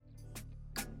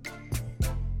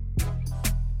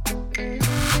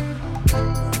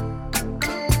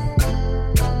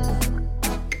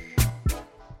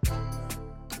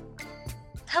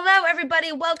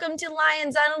everybody. Welcome to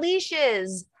Lions on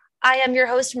Leashes. I am your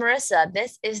host, Marissa.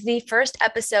 This is the first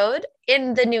episode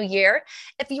in the new year.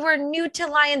 If you are new to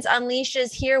Lions on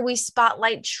Leashes, here we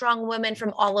spotlight strong women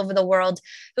from all over the world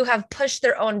who have pushed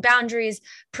their own boundaries,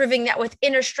 proving that with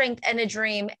inner strength and a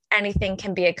dream, anything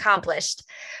can be accomplished.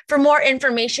 For more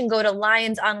information, go to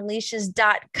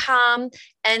lionsonleashes.com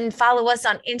and follow us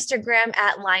on Instagram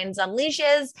at Lions on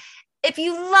Leashes. If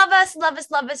you love us, and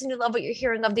you love what you're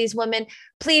hearing of these women,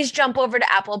 please jump over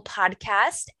to Apple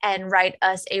Podcast and write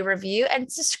us a review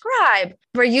and subscribe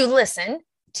where you listen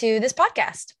to this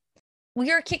podcast.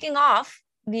 We are kicking off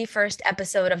the first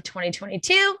episode of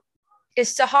 2022.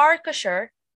 Is Sahar Kashur,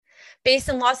 based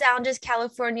in Los Angeles,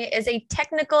 California, is a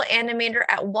technical animator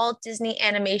at Walt Disney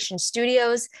Animation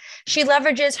Studios. She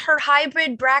leverages her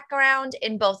hybrid background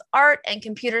in both art and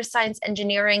computer science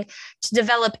engineering to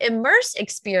develop immersive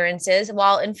experiences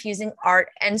while infusing art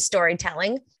and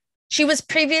storytelling. She was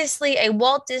previously a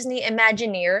Walt Disney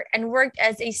Imagineer and worked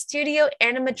as a studio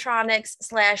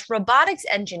animatronics/robotics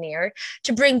engineer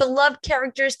to bring beloved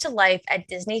characters to life at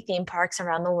Disney theme parks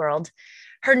around the world.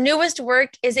 Her newest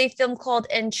work is a film called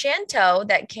Enchanto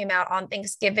that came out on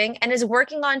Thanksgiving and is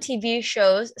working on TV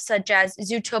shows such as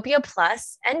Zootopia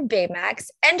Plus and Baymax,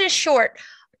 and a short,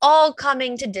 all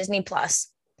coming to Disney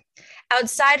Plus.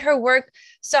 Outside her work,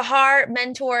 Sahar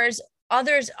mentors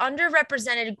others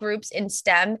underrepresented groups in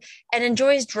STEM and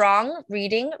enjoys drawing,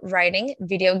 reading, writing,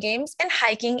 video games, and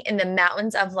hiking in the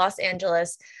mountains of Los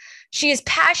Angeles. She is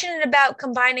passionate about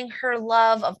combining her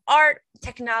love of art,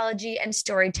 technology, and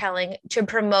storytelling to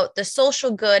promote the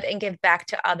social good and give back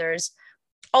to others.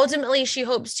 Ultimately, she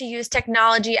hopes to use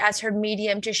technology as her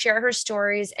medium to share her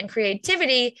stories and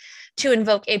creativity to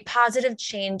invoke a positive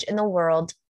change in the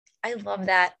world. I love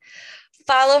that.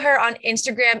 Follow her on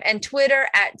Instagram and Twitter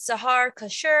at Sahar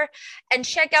Kashur and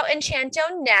check out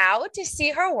Enchanto now to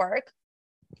see her work.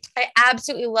 I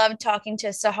absolutely love talking to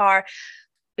Sahar.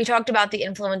 We talked about the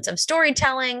influence of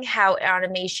storytelling, how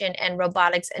animation and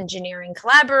robotics engineering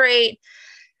collaborate,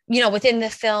 within the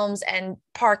films and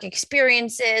park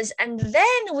experiences. And then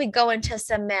we go into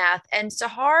some math, and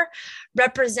Sahar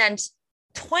represents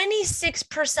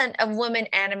 26% of women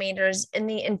animators in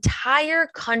the entire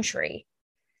country.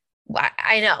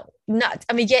 I know, nuts.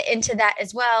 And we get into that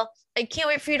as well. I can't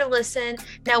wait for you to listen.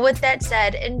 Now, with that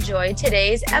said, enjoy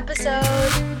today's episode.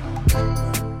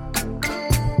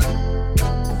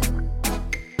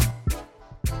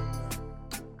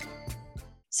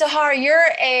 Sahar, you're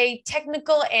a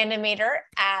technical animator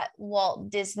at Walt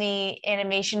Disney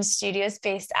Animation Studios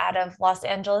based out of Los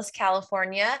Angeles,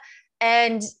 California.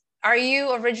 And are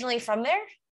you originally from there?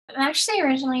 I'm actually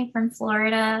originally from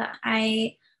Florida.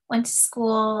 I went to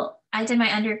school. I did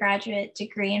my undergraduate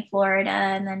degree in Florida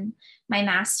and then my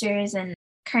master's in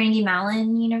Carnegie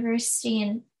Mellon University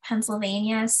in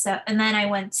Pennsylvania. And then I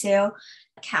went to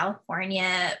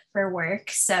California for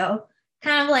work. So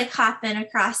kind of like hopping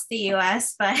across the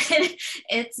US, but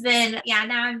it's been,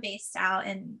 now I'm based out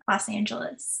in Los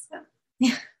Angeles. So,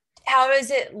 yeah. How is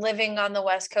it living on the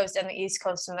West Coast and the East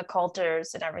Coast and the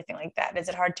cultures and everything like that? Is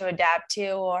it hard to adapt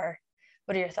to, or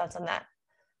what are your thoughts on that?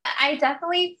 I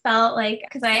definitely felt like,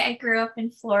 because I grew up in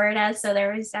Florida, so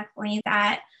there was definitely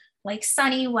that like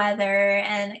sunny weather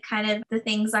and kind of the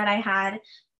things that I had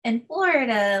in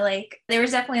Florida. Like there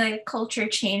was definitely like a culture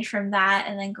change from that,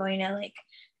 and then going to like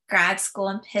grad school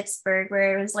in Pittsburgh,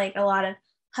 where it was like a lot of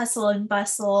hustle and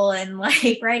bustle and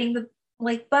like riding the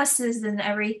like buses and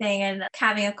everything, and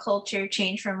having a culture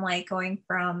change from like going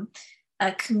from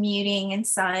commuting and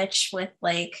such with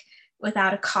like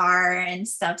without a car and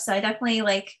stuff. So I definitely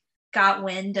like got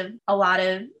wind of a lot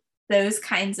of those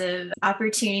kinds of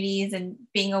opportunities and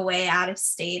being away out of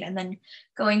state. And then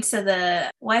going to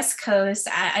the West Coast,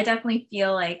 I definitely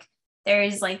feel like there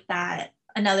is like that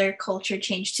another culture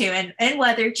change too, and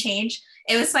weather change.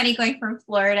 It was funny going from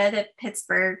Florida to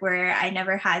Pittsburgh, where I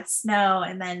never had snow,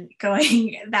 and then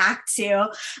going back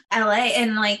to LA,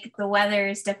 and like the weather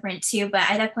is different too. But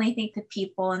I definitely think the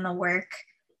people in the work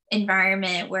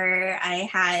environment where I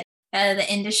had the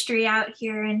industry out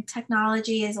here in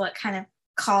technology is what kind of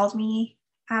called me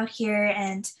out here,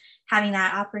 and having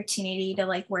that opportunity to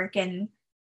like work in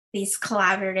these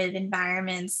collaborative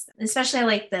environments, especially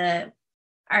like the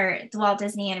Walt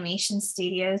Disney Animation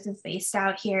Studios is based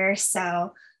out here.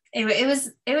 So it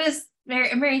was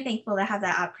I'm very thankful to have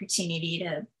that opportunity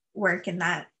to work in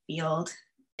that field.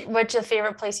 What's your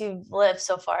favorite place you've lived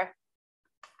so far?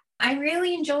 I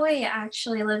really enjoy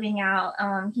actually living out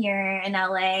here in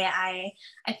LA. I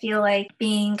feel like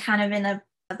being kind of in the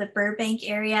Burbank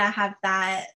area, I have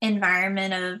that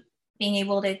environment of being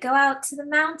able to go out to the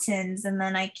mountains, and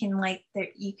then I can like there,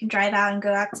 you can drive out and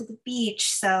go out to the beach.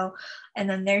 So, and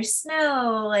then there's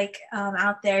snow like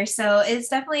out there. So it's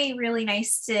definitely really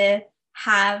nice to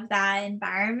have that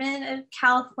environment of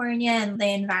California and the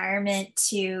environment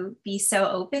to be so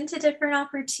open to different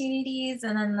opportunities.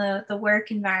 And then the work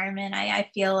environment,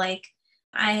 I feel like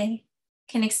I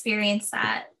can experience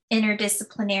that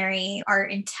interdisciplinary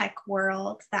art and tech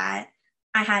world that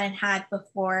I hadn't had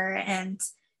before. And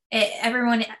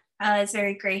everyone is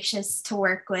very gracious to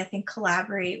work with and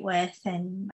collaborate with.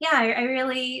 And yeah, I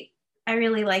really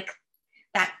like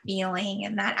that feeling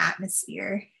and that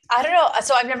atmosphere. I don't know.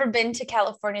 So I've never been to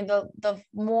California. The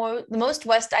most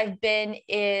west I've been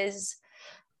is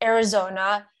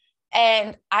Arizona.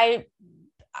 And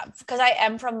because I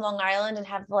am from Long Island and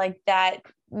have like that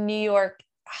New York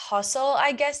hustle,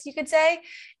 I guess you could say,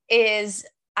 is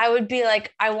I would be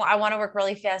like, I want to work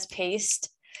really fast paced.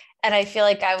 And I feel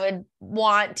like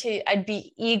I'd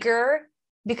be eager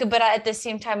but at the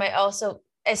same time, I also,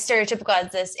 as stereotypical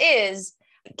as this is,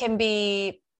 can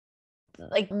be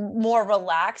like more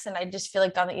relaxed. And I just feel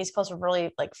like on the East Coast, we're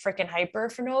really like freaking hyper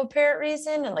for no apparent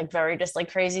reason and like very just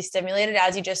like crazy stimulated.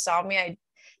 As you just saw me, I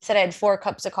said I had 4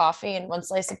 cups of coffee and 1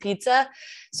 slice of pizza.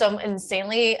 So I'm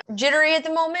insanely jittery at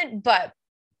the moment, but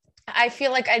I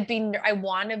feel like I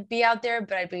want to be out there,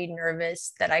 but I'd be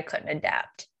nervous that I couldn't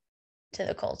adapt to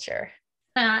the culture.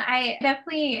 I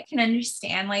definitely can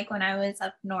understand, like when I was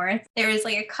up north, there was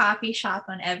like a coffee shop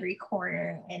on every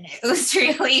corner, and it was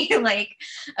really like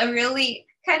a really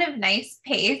kind of nice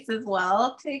pace as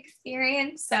well to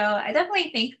experience. So I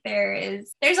definitely think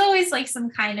there's always like some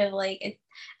kind of like,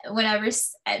 whenever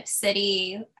a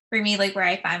city for me, like where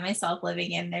I find myself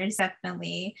living in, there's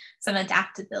definitely some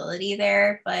adaptability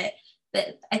there. But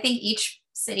I think each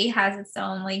city has its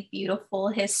own like beautiful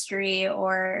history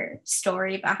or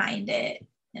story behind it.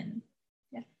 And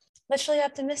yeah. That's really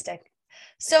optimistic.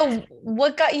 So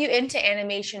what got you into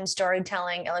animation,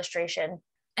 storytelling, illustration?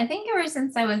 I think ever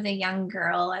since I was a young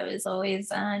girl, I was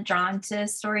always drawn to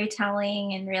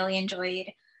storytelling and really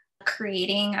enjoyed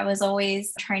creating. I was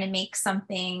always trying to make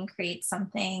something, create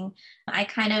something. I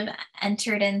kind of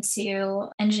entered into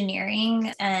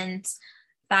engineering, and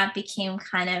that became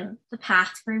kind of the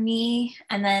path for me.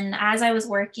 And then as I was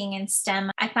working in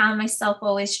STEM, I found myself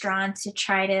always drawn to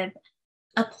try to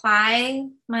apply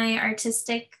my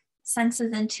artistic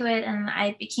senses into it. And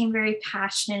I became very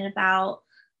passionate about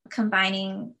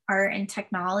combining art and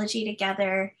technology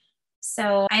together.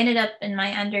 So I ended up in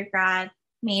my undergrad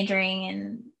majoring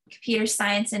in computer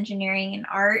science, engineering, and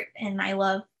art. And I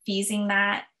love fusing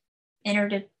that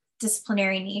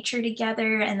interdisciplinary nature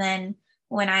together. And then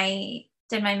when I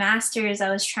did my master's, I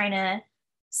was trying to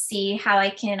see how I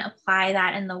can apply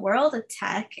that in the world of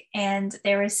tech. And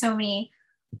there were so many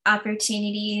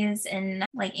opportunities in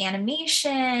like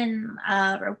animation,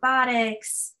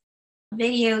 robotics,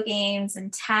 video games,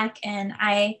 and tech. And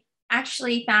I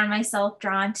actually found myself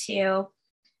drawn to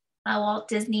Walt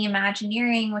Disney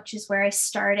Imagineering, which is where I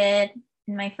started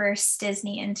in my first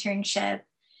Disney internship.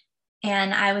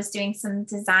 And I was doing some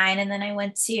design, and then I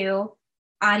went to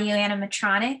audio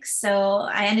animatronics. So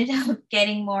I ended up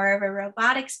getting more of a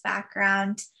robotics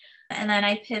background. And then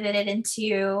I pivoted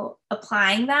into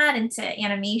applying that into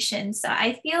animation. So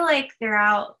I feel like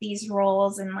throughout these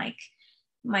roles and like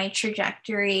my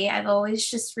trajectory, I've always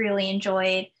just really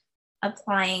enjoyed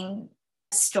applying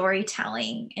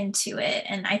storytelling into it.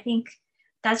 And I think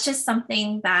that's just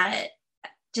something that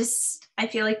just I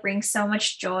feel like brings so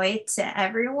much joy to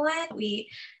everyone.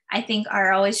 I think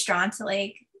are always drawn to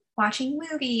like watching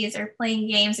movies or playing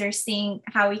games or seeing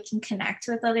how we can connect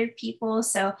with other people.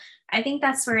 So I think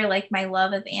that's where like my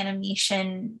love of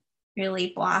animation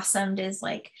really blossomed, is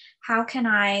like, how can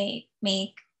I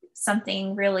make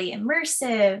something really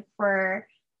immersive for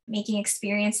making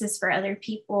experiences for other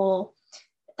people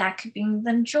that could bring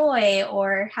them joy?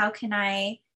 Or how can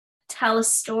I tell a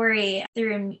story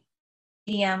through a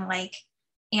medium like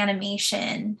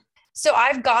animation? So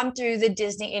I've gone through the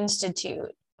Disney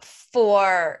Institute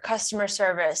for customer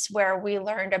service, where we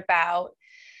learned about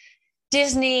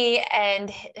Disney and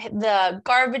the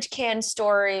garbage can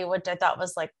story, which I thought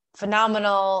was like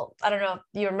phenomenal. I don't know if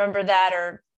you remember that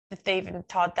or if they even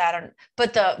taught that,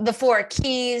 but the 4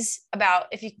 keys, about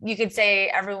if you could say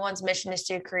everyone's mission is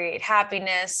to create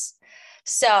happiness.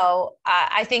 So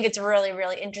I think it's really,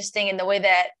 really interesting in the way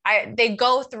that they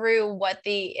go through what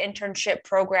the internship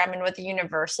program and what the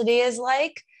university is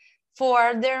like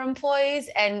for their employees.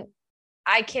 And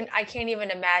I can't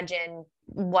even imagine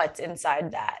what's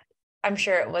inside that. I'm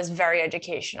sure it was very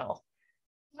educational.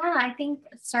 Yeah, I think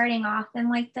starting off in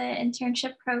like the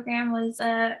internship program was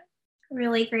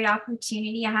really great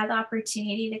opportunity. I had the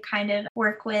opportunity to kind of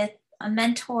work with a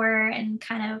mentor and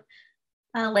kind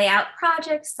of lay out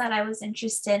projects that I was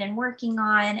interested in working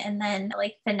on, and then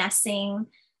like finessing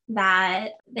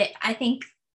that I think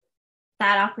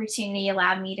that opportunity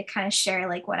allowed me to kind of share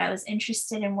like what I was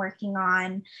interested in working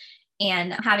on,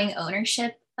 and having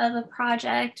ownership of a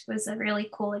project was a really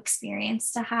cool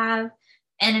experience to have,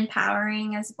 and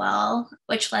empowering as well,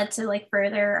 which led to like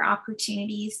further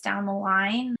opportunities down the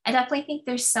line. I definitely think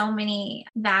there's so many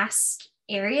vast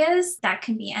areas that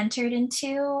can be entered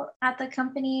into at the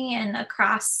company and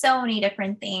across so many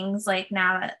different things. Like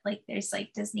now that like there's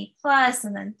like Disney Plus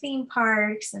and then theme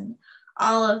parks and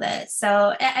all of it.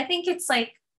 So I think it's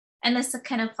like, and this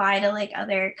can apply to like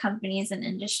other companies and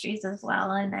industries as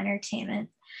well in entertainment.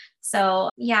 So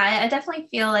yeah, I definitely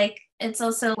feel like it's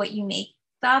also what you make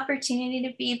the opportunity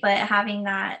to be, but having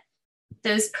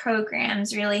those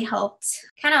programs really helped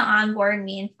kind of onboard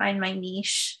me and find my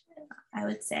niche, I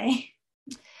would say.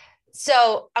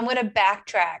 So I'm going to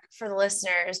backtrack for the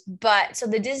listeners, but so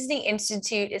the Disney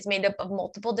Institute is made up of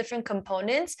multiple different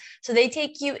components. So they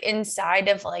take you inside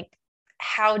of like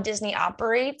how Disney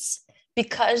operates,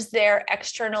 because their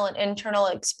external and internal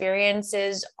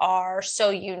experiences are so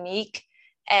unique,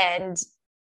 and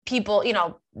people,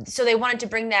 so they wanted to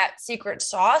bring that secret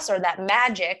sauce or that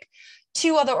magic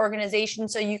to other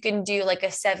organizations. So you can do like a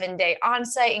 7-day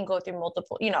onsite and go through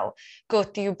multiple, go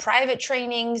through private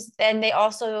trainings. Then they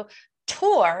also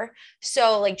tour.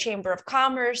 So like Chamber of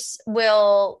Commerce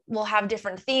will have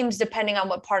different themes depending on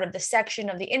what part of the section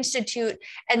of the Institute.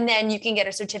 And then you can get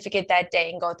a certificate that day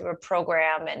and go through a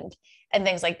program and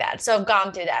things like that. So I've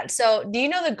gone through that. So do you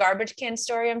know the garbage can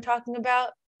story I'm talking about?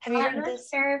 Have you heard of this?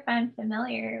 I'm not sure if I'm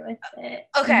familiar with it.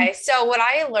 Okay, so what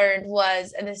I learned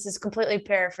was, and this is completely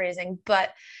paraphrasing,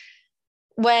 but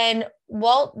when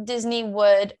Walt Disney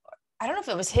would, I don't know if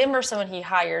it was him or someone he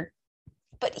hired,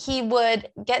 but he would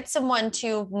get someone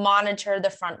to monitor the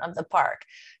front of the park.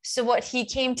 So what he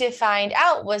came to find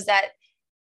out was that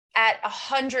at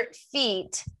 100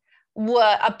 feet,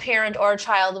 a parent or a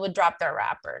child would drop their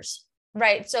wrappers.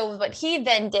 Right. So what he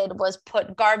then did was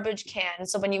put garbage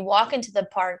cans. So when you walk into the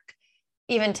park,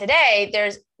 even today,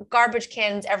 there's garbage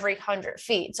cans every 100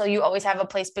 feet. So you always have a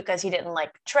place, because he didn't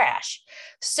like trash.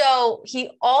 So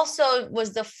he also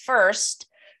was the first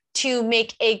to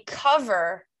make a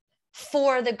cover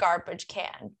for the garbage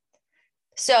can.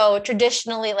 So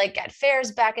traditionally, like at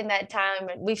fairs back in that time,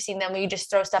 we've seen them where you just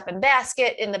throw stuff in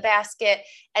the basket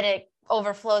and it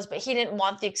overflows, but he didn't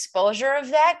want the exposure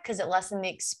of that because it lessened the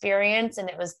experience and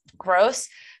it was gross.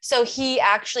 So he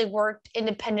actually worked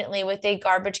independently with a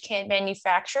garbage can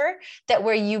manufacturer that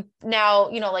where you now,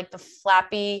 like the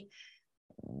flappy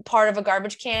part of a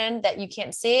garbage can that you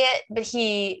can't see it, but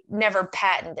he never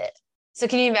patented it. So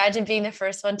can you imagine being the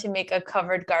first one to make a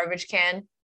covered garbage can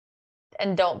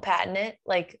and don't patent it?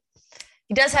 Like,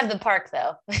 he does have the park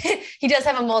though. He does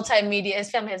have his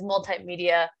family has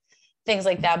multimedia, things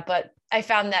like that. But I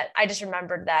found that, I just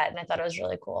remembered that and I thought it was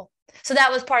really cool. So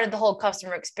that was part of the whole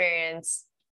customer experience.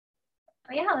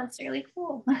 Oh, yeah, that's really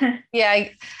cool. Yeah,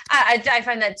 I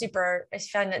find that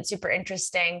super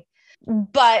interesting.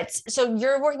 But so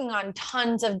you're working on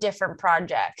tons of different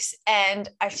projects, and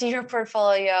I've seen your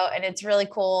portfolio and it's really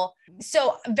cool.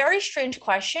 So very strange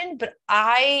question, but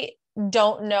I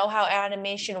don't know how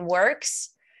animation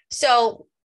works. So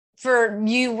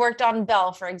you worked on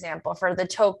Belle, for example, for the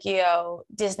Tokyo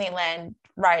Disneyland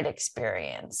ride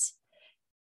experience,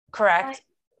 correct?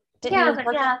 There was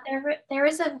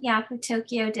for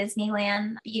Tokyo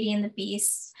Disneyland Beauty and the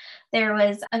Beast, there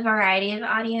was a variety of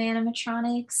audio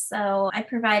animatronics. So I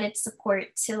provided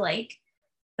support to like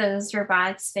those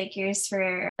robotics figures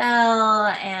for Belle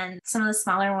and some of the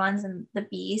smaller ones and the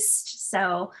Beast.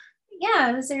 So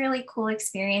yeah, it was a really cool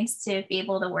experience to be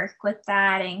able to work with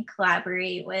that and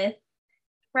collaborate with a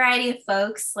variety of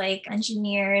folks like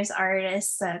engineers,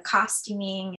 artists,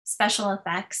 costuming, special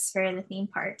effects for the theme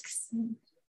parks.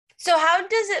 So how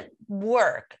does it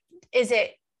work?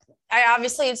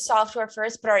 Obviously it's software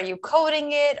first, but are you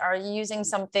coding it? Are you using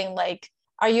something like,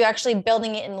 are you actually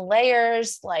building it in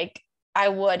layers like I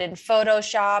would in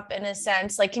Photoshop in a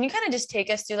sense? Like, can you kind of just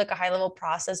take us through like a high level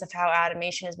process of how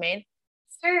animation is made?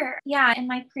 Sure. Yeah. In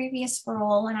my previous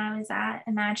role, when I was at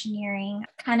Imagineering,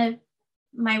 kind of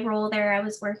my role there, I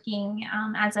was working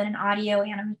as an audio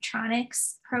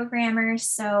animatronics programmer.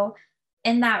 So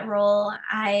in that role,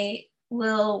 I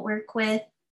will work with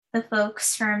the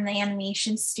folks from the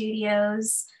animation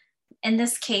studios. In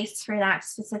this case, for that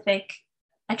specific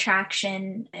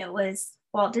attraction, it was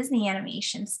Walt Disney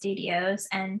Animation Studios,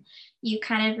 and you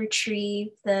kind of retrieve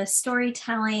the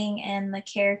storytelling and the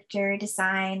character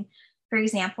design for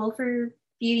example, for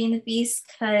Beauty and the Beast,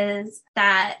 because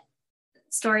that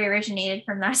story originated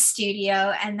from that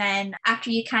studio. And then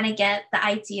after you kind of get the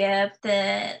idea of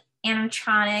the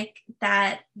animatronic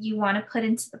that you want to put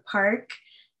into the park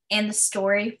and the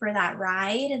story for that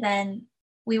ride, then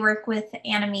we work with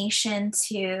animation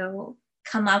to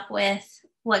come up with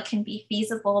what can be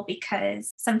feasible,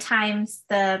 because sometimes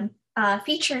the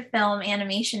feature film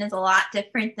animation is a lot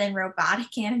different than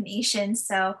robotic animation.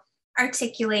 So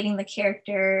articulating the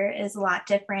character is a lot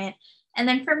different. And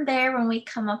then from there, when we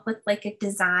come up with like a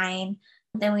design,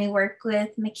 then we work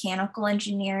with mechanical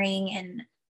engineering and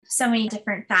so many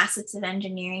different facets of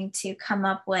engineering to come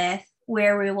up with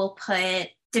where we will put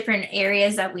different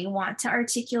areas that we want to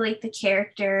articulate the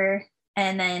character.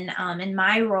 And then in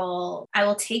my role, I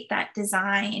will take that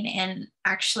design and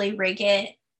actually rig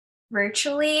it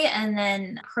virtually and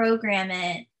then program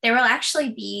it. There will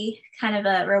actually be kind of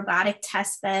a robotic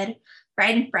test bed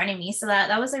right in front of me. So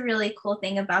that was a really cool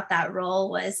thing about that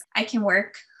role, was I can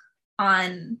work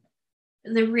on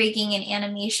the rigging and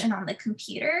animation on the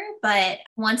computer, but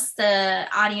once the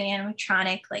audio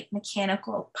animatronic, like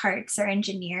mechanical parts are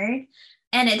engineered,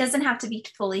 and it doesn't have to be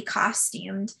fully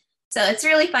costumed. So it's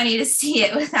really funny to see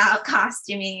it without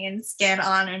costuming and skin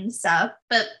on and stuff.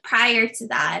 But prior to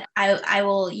that, I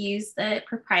will use the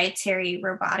proprietary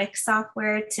robotic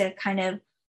software to kind of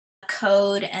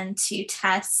code and to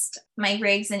test my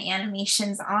rigs and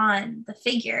animations on the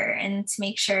figure and to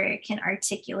make sure it can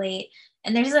articulate.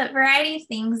 And there's a variety of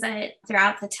things that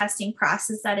throughout the testing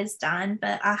process that is done,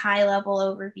 but a high level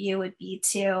overview would be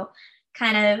to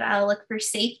kind of look for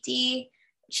safety,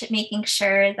 making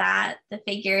sure that the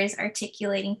figure is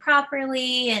articulating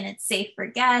properly and it's safe for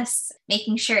guests,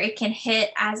 making sure it can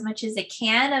hit as much as it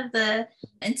can of the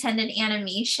intended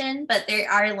animation, but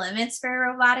there are limits for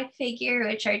a robotic figure,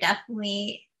 which are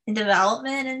definitely in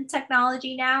development and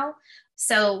technology now.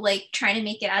 So like trying to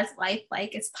make it as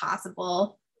lifelike as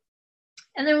possible.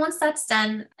 And then once that's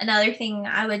done, another thing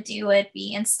I would do would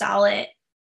be install it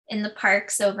in the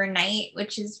parks overnight,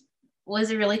 which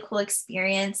was a really cool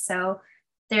experience. So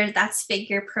that's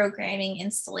figure programming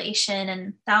installation,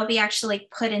 and that'll be actually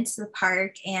put into the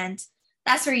park. And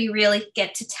that's where you really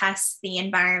get to test the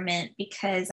environment,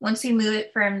 because once we move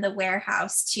it from the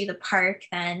warehouse to the park,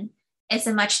 then it's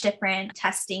a much different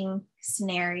testing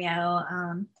scenario.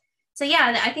 So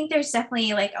yeah, I think there's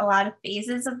definitely like a lot of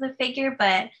phases of the figure,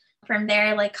 but from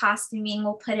there, like costuming,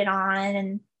 we'll put it on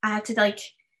and I have to like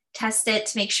test it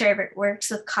to make sure it works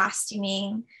with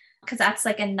costuming, because that's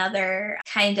like another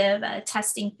kind of a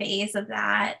testing phase of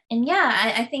that. And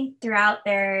yeah, I think throughout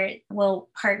there, we'll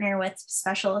partner with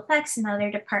special effects and other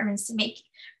departments to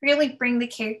really bring the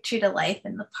character to life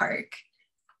in the park.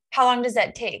 How long does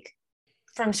that take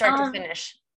from start to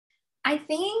finish? I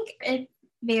think it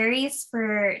varies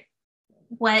for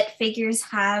what figures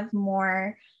have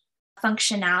more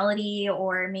functionality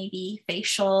or maybe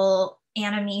facial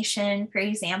animation. For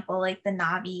example, like the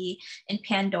Navi and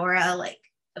Pandora, like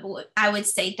I would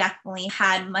say definitely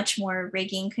had much more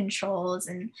rigging controls,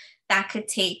 and that could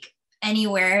take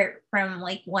anywhere from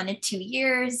like 1 to 2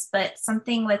 years, but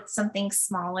something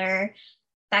smaller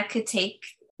that could take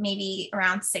maybe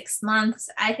around 6 months.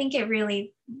 I think it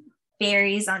really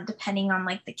varies on depending on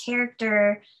like the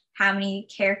character, how many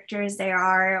characters there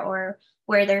are, or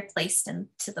where they're placed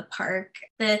into the park.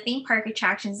 The theme park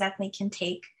attractions definitely can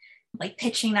take like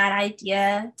pitching that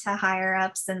idea to higher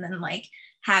ups and then like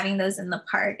having those in the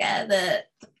park.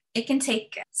 It can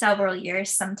take several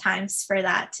years sometimes for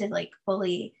that to like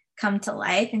fully come to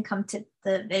life and come to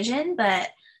the vision. But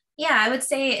yeah, I would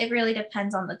say it really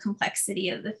depends on the complexity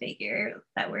of the figure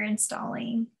that we're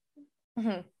installing.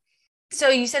 Mm-hmm. So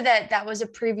you said that was a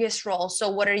previous role. So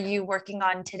what are you working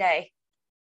on today?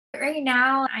 Right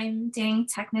now, I'm doing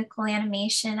technical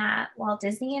animation at Walt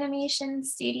Disney Animation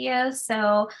Studios.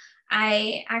 So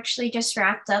I actually just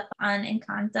wrapped up on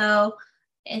Encanto,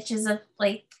 which is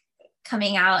like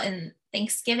coming out in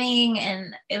Thanksgiving.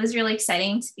 And it was really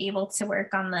exciting to be able to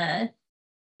work on the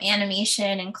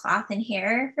animation and cloth and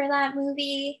hair for that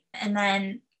movie. And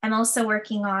then I'm also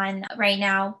working on right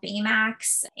now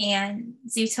Baymax and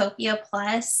Zootopia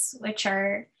Plus, which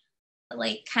are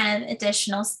like kind of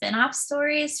additional spin-off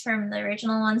stories from the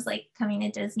original ones, like coming to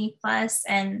Disney Plus,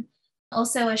 and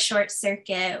also a Short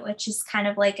Circuit, which is kind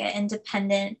of like an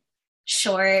independent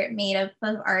short made up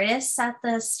of artists at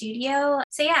the studio.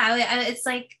 So yeah, it's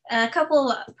like a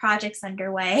couple of projects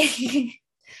underway.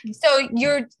 So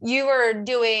you were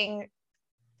doing,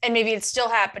 and maybe it's still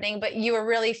happening, but you were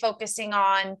really focusing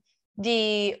on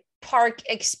the park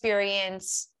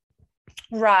experience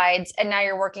rides, and now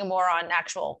you're working more on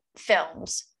actual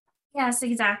films. Yes,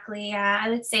 exactly. Yeah, I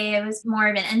would say it was more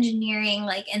of an engineering,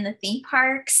 like in the theme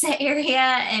parks area,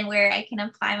 and where I can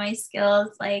apply my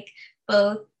skills, like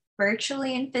both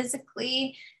virtually and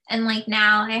physically. And like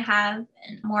now I have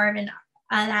more of an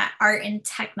that art and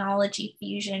technology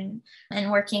fusion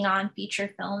and working on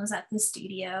feature films at the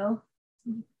studio.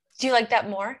 Do you like that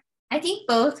more? I think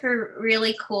both were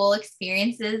really cool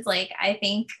experiences. Like, I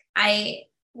think I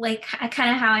like kind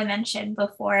of how I mentioned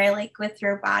before, like with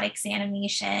robotics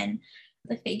animation,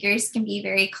 the figures can be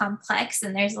very complex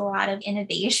and there's a lot of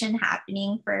innovation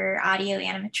happening for audio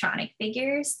animatronic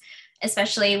figures,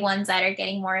 especially ones that are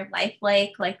getting more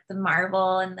lifelike, like the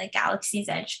Marvel and the Galaxy's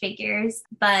Edge figures.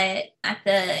 But at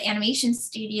the animation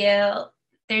studio,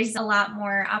 there's a lot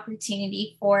more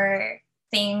opportunity for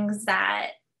things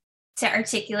that to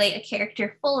articulate a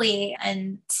character fully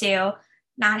and to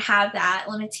not have that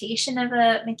limitation of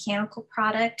a mechanical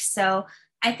product. So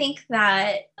I think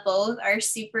that both are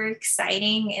super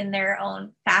exciting in their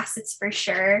own facets for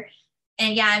sure.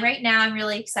 And yeah, and right now I'm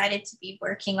really excited to be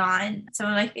working on some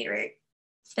of my favorite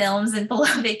films and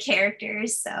beloved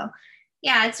characters. So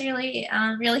yeah, it's really,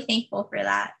 really thankful for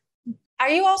that. Are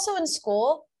you also in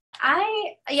school?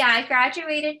 I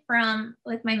graduated from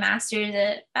with my master's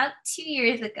about 2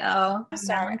 years ago. I'm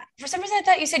sorry. For some reason, I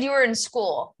thought you said you were in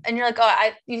school, and you're like,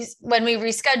 oh, when we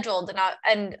rescheduled,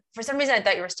 and for some reason, I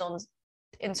thought you were still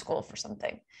in school for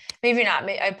something. Maybe not.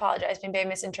 I apologize. Maybe I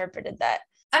misinterpreted that.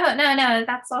 Oh no,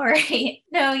 that's all right.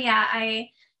 No, yeah,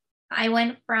 I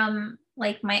went from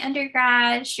like my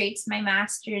undergrad straight to my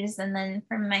master's, and then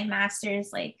from my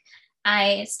master's, like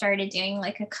I started doing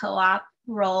like a co-op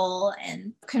role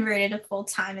and converted to full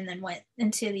time, and then went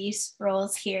into these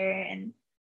roles here. And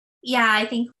yeah, I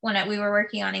think when we were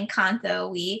working on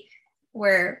Encanto, we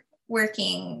were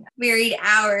working varied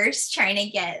hours trying to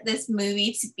get this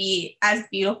movie to be as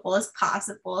beautiful as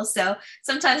possible. So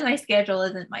sometimes my schedule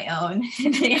isn't my own.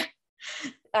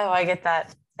 Oh, I get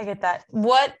that. I get that.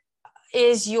 What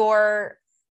is your,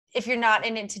 if you're not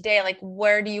in it today, like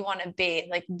where do you want to be?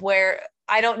 Like where,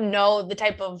 I don't know the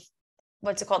type of,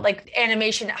 what's it called? Like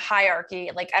animation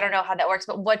hierarchy. Like, I don't know how that works,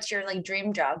 but what's your like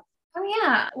dream job? Oh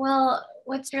yeah. Well,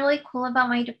 what's really cool about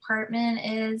my department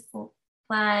is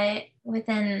that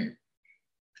within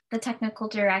the technical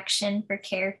direction for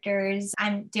characters,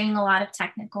 I'm doing a lot of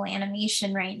technical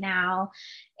animation right now,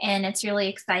 and it's really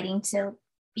exciting to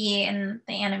be in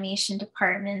the animation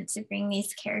department to bring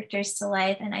these characters to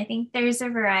life. And I think there's a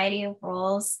variety of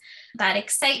roles that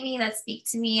excite me, that speak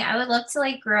to me. I would love to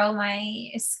like grow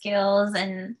my skills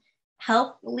and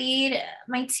help lead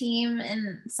my team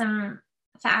in some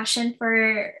fashion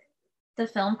for the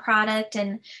film product.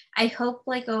 And I hope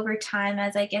like over time,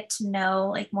 as I get to know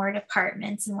like more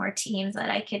departments and more teams, that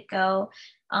I could go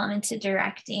into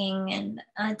directing and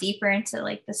deeper into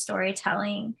like the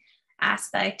storytelling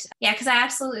aspect. Yeah, because I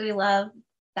absolutely love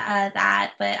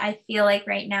that, but I feel like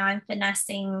right now I'm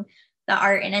finessing the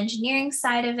art and engineering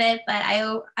side of it. But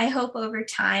I hope over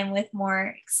time, with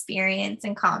more experience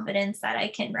and confidence, that I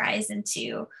can rise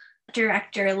into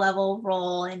director level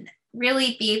role and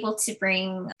really be able to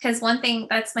bring, because one thing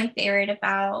that's my favorite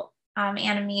about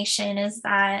animation is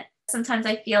that sometimes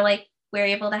I feel like we're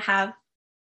able to have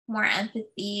more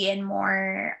empathy and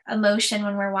more emotion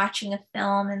when we're watching a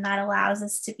film, and that allows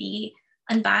us to be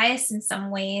unbiased in some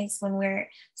ways when we're,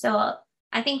 so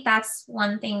I think that's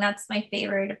one thing that's my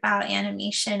favorite about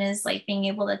animation, is like being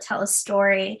able to tell a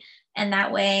story in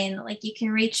that way, and like you can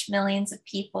reach millions of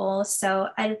people. So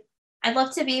I'd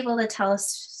love to be able to tell a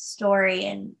story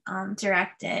and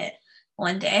direct it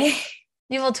one day.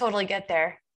 You will totally get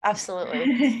there.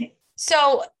 Absolutely.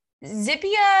 So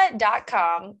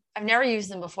Zippia.com, I've never used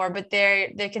them before, but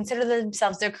they consider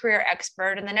themselves their career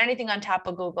expert. And then anything on top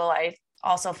of Google, I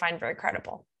also find very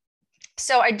credible.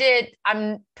 So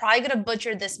I'm probably going to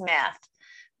butcher this math,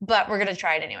 but we're going to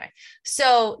try it anyway.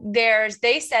 So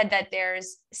they said that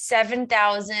there's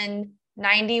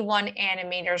 7,091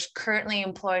 animators currently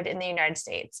employed in the United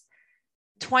States.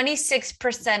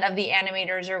 26% of the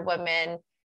animators are women,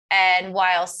 and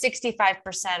while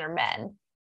 65% are men.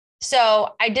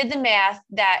 So I did the math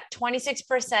that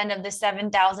 26% of the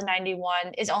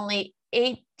 7,091 is only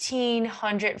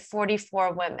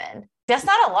 1,844 women. That's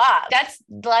not a lot. That's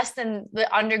less than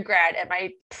the undergrad at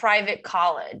my private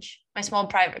college, my small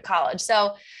private college.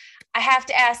 So I have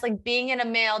to ask, like, being in a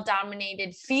male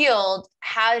dominated field,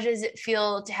 how does it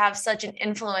feel to have such an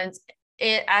influence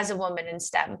as a woman in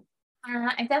STEM?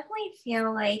 I definitely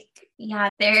feel like, yeah,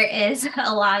 there is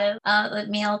a lot of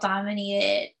male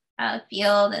dominated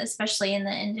field, especially in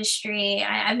the industry.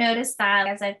 I've noticed that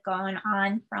as I've gone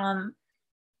on from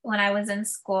when I was in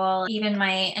school, even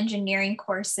my engineering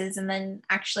courses, and then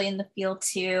actually in the field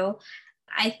too.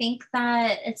 I think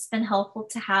that it's been helpful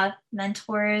to have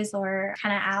mentors or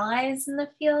kind of allies in the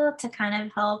field to kind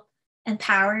of help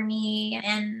empower me.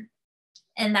 And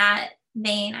in that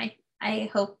vein, I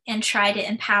hope and try to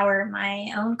empower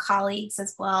my own colleagues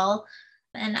as well.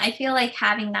 And I feel like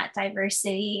having that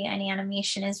diversity in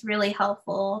animation is really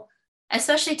helpful,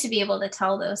 especially to be able to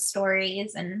tell those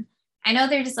stories. And I know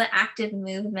there's like active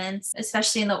movements,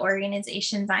 especially in the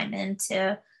organizations I'm in,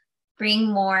 to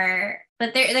bring more,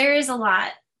 but there is a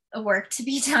lot of work to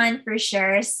be done for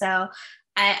sure. So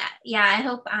I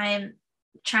hope I'm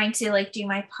trying to like do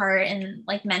my part in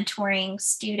like mentoring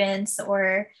students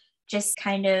or just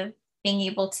kind of being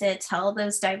able to tell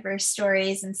those diverse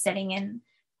stories and sitting in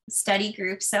study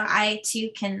groups so I too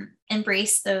can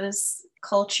embrace those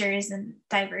cultures and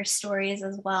diverse stories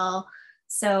as well.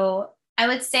 So I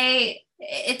would say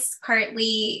it's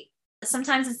partly,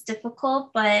 sometimes it's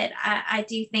difficult, but I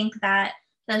do think that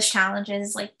those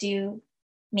challenges like do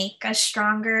make us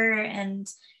stronger, and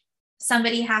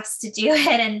somebody has to do it.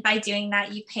 And by doing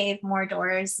that, you pave more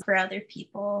doors for other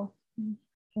people.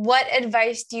 What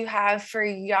advice do you have for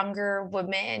younger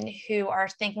women who are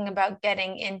thinking about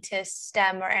getting into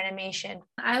STEM or animation?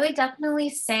 I would definitely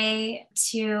say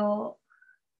to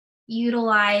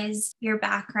utilize your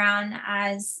background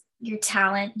as your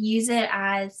talent, use it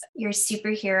as your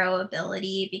superhero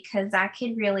ability, because that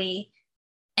could really,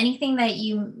 anything that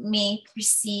you may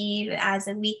perceive as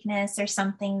a weakness or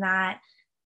something that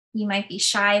you might be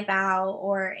shy about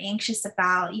or anxious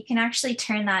about, you can actually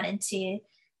turn that into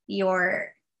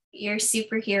your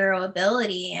superhero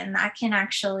ability, and that can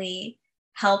actually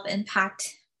help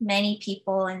impact many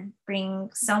people and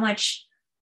bring so much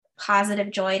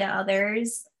positive joy to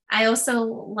others. I also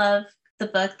love the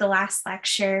book The Last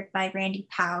Lecture by Randy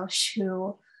Pausch,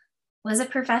 who was a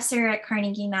professor at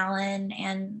Carnegie Mellon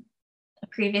and a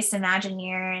previous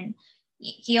Imagineer. And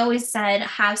he always said,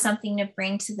 have something to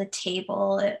bring to the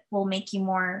table. It will make you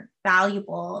more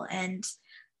valuable. And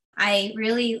I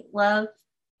really love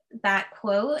that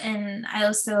quote. And I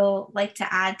also like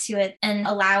to add to it, and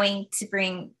allowing to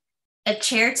bring a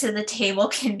chair to the table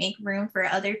can make room for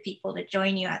other people to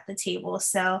join you at the table.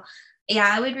 So yeah,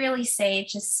 I would really say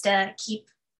just keep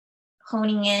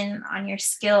honing in on your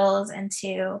skills and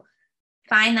to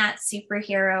find that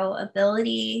superhero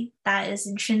ability that is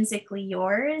intrinsically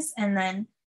yours, and then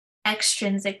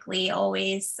extrinsically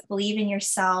always believe in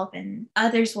yourself, and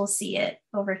others will see it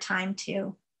over time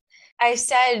too. I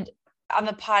said on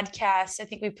the podcast, I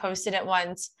think we posted it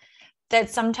once, that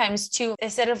sometimes too,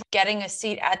 instead of getting a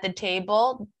seat at the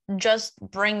table, just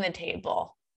bring the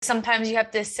table. Sometimes you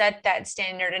have to set that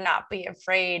standard and not be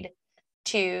afraid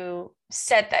to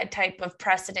set that type of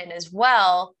precedent as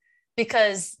well,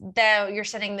 because then you're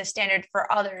setting the standard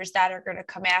for others that are going to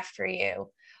come after you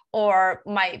or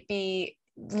might be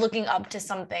looking up to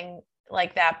something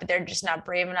like that, but they're just not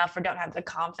brave enough or don't have the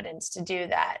confidence to do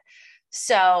that.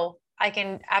 So I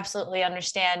can absolutely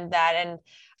understand that. And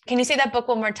can you say that book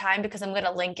one more time? Because I'm going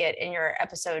to link it in your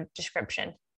episode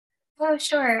description. Oh,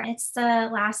 sure. It's The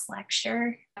Last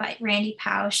Lecture by Randy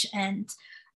Pausch. And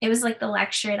it was like the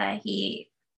lecture that he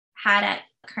had at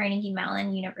Carnegie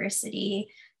Mellon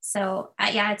University. So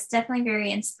yeah, it's definitely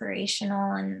very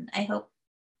inspirational, and I hope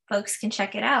folks can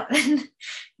check it out.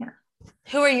 Yeah.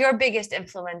 Who are your biggest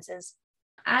influences?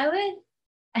 I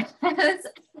was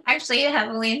actually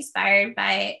heavily inspired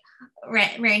by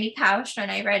Randy Pausch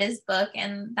when I read his book,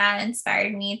 and that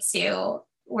inspired me to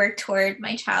work toward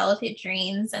my childhood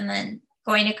dreams, and then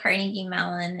going to Carnegie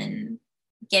Mellon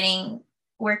and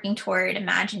working toward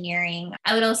Imagineering.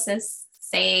 I would also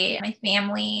say my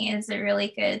family is a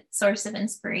really good source of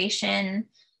inspiration,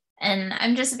 and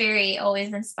I'm just very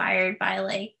always inspired by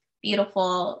like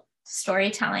beautiful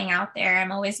storytelling out there.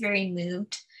 I'm always very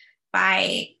moved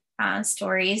by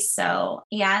stories. So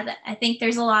yeah, I think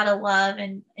there's a lot of love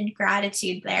and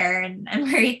gratitude there, and I'm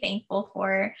very thankful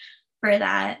for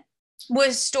that.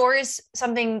 Was stories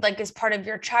something like as part of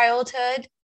your childhood?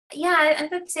 Yeah, I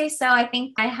would say so. I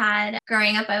think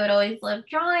growing up, I would always love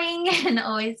drawing and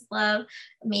always love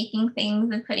making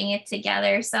things and putting it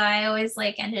together. So I always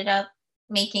like ended up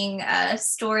making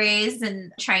stories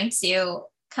and trying to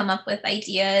come up with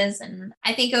ideas. And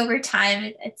I think over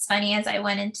time, it's funny, as I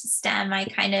went into STEM, I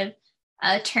kind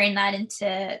of turned that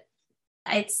into,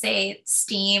 I'd say,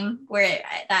 STEAM,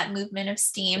 that movement of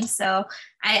STEAM. So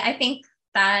I think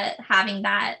that having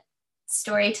that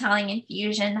storytelling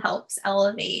infusion helps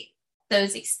elevate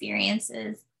those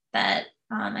experiences that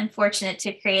I'm fortunate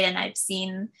to create, and I've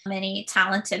seen many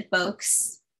talented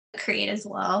folks create as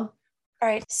well. All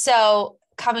right. So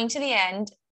coming to the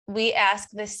end, we ask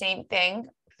the same thing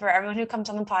for everyone who comes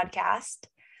on the podcast.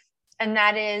 And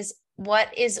that is,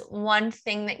 what is one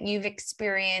thing that you've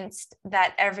experienced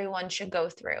that everyone should go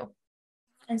through?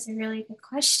 That's a really good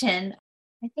question.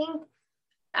 I think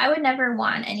I would never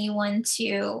want anyone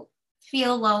to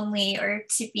feel lonely or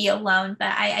to be alone,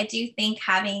 but I do think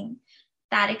having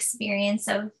that experience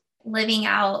of living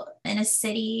out in a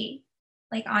city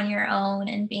like on your own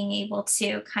and being able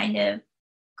to kind of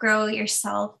grow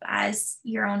yourself as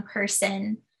your own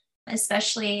person,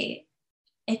 especially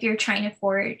if you're trying to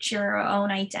forge your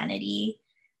own identity,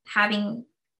 having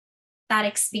that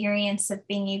experience of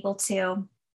being able to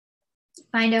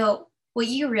find out what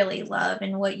you really love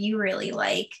and what you really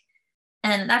like.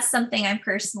 And that's something I'm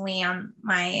personally on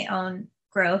my own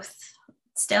growth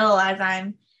still as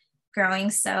I'm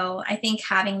growing. So I think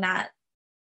having that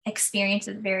experience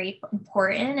is very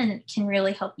important and can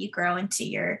really help you grow into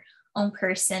your own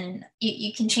person.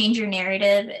 You can change your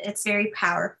narrative. It's very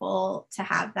powerful to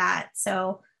have that.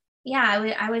 So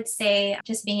yeah, I would say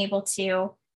just being able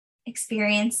to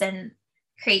experience and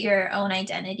create your own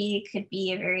identity could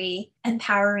be a very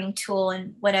empowering tool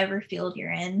in whatever field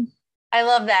you're in. I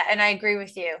love that. And I agree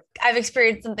with you. I've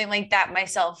experienced something like that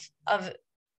myself, of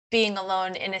being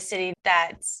alone in a city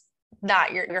that's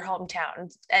not your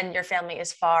hometown and your family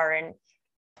is far, and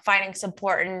finding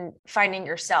support and finding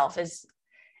yourself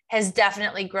has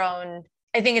definitely grown.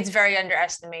 I think it's very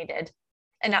underestimated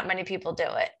and not many people do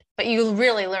it, but you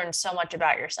really learn so much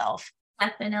about yourself.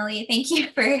 Definitely. Thank you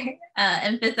for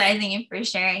emphasizing and for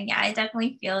sharing. Yeah, I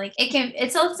definitely feel like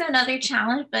it's also another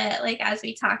challenge, but like, as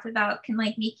we talked about, can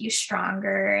like make you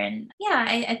stronger. And yeah,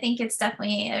 I think it's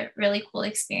definitely a really cool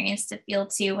experience to feel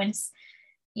too once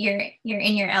you're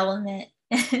in your element.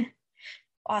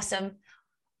 Awesome.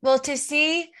 Well, to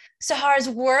see Sahar's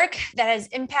work that has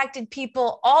impacted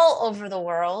people all over the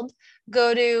world,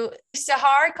 go to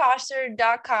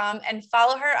saharkoster.com and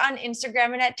follow her on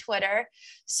Instagram and at Twitter.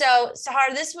 So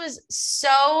Sahar, this was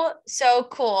so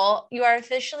cool. You are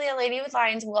officially a Lady with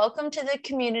Lions. Welcome to the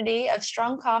community of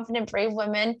strong, confident, brave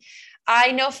women.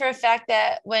 I know for a fact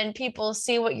that when people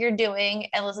see what you're doing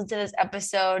and listen to this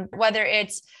episode, whether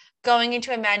it's going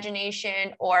into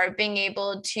imagination or being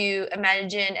able to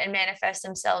imagine and manifest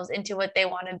themselves into what they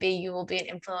want to be, you will be an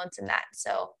influence in that.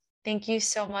 So thank you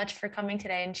so much for coming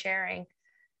today and sharing.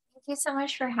 Thank you so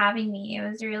much for having me. It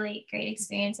was a really great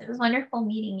experience. It was wonderful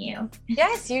meeting you.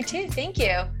 Yes, you too. Thank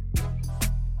you.